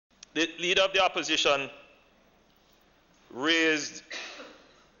the leader of the opposition raised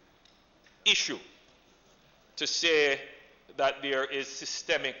issue to say that there is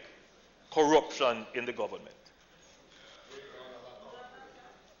systemic corruption in the government.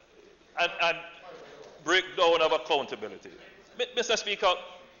 And breakdown of accountability. Mr. Speaker,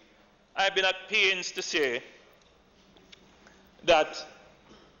 I've been at pains to say that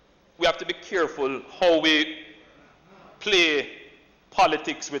we have to be careful how we play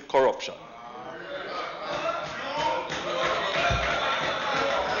politics with corruption.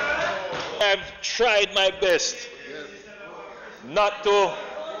 I've tried my best not to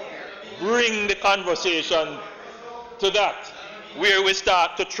bring the conversation to that, where we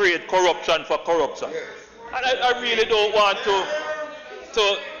start to trade corruption for corruption. And I really don't want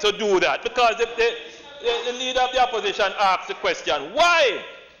to do that, because the leader of the opposition asked the question, why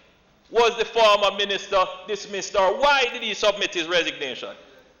was the former minister dismissed, or why did he submit his resignation?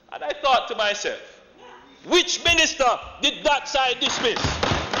 And I thought to myself, which minister did that side dismiss?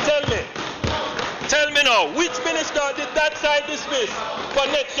 Tell me. Tell me now, which minister did that side dismiss for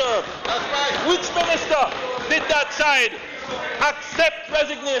next term? That's right. Which minister did that side accept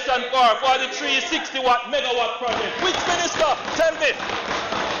resignation for the 360 megawatt project? Which minister? Tell me.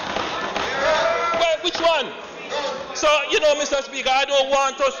 Well, which one? So, you know, Mr. Speaker, I don't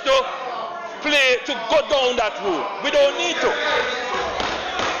want us to go down that route. We don't need to.